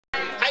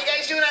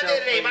out there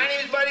today? My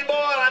name is Buddy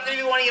Boyle. I'm going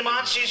to be one of your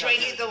monsters right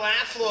here at the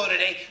laugh floor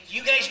today.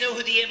 You guys know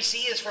who the MC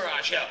is for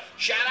our show.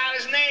 Shout out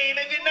his name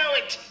if you know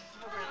it.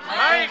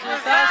 Mike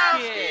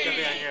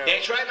Wazowski!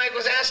 That's right, Mike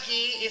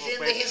Wazowski is in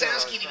the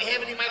Hizowski. If you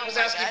have any Mike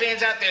Wazowski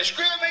fans out there,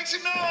 scream and make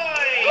some noise!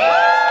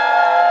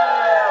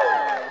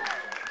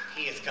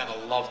 He is going to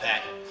love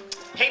that.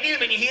 Hey,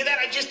 Newman, you hear that?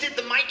 I just did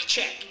the mic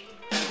check.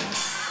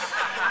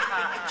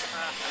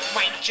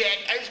 Mic check.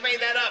 I just made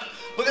that up.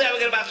 Look at that. We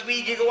got about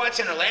 3 gigawatts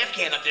in our laugh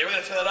can up there. We're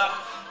going to fill it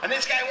up. And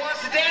this guy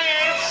wants to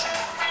dance.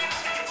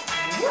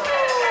 Woo!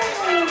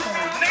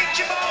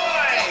 Nature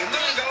boy!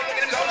 Look at him go. Look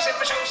at him go. Sit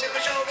my show. Sit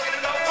my show. Look at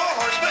him go. 4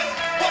 horsemen.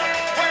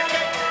 Work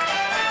it.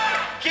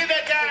 Give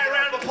that guy a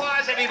round of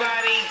applause,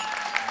 everybody.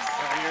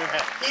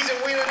 He's a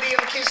wheeling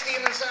dealing, kiss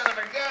stealing son of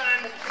a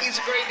gun. He's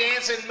a great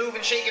dancer,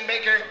 moving, shaking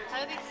maker.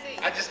 How did he sing?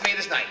 I just made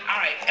his night. All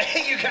right,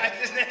 you guys,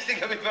 this next thing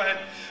will be fun.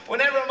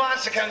 Whenever a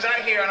monster comes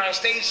out here on our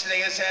stage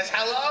today and says,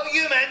 "Hello,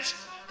 humans,"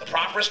 the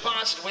proper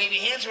response is to wave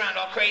your hands around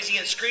all crazy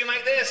and scream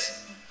like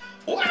this.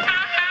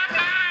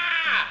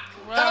 Wah-ha-ha-ha!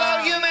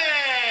 Hello, humans!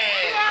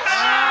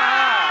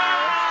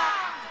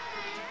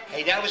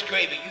 Hey, that was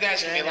great, but you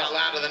guys can be a lot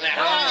louder than that.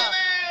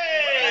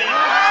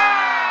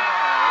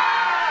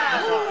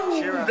 Hello,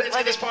 humans! Let's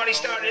get this party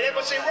started.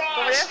 Everyone say,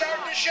 "Ross, start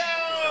the show!"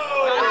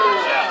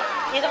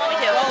 You don't want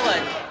me to. Roll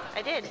it.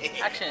 I did.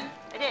 Action.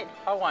 I did.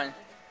 Part 1.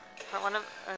 Part 1 of...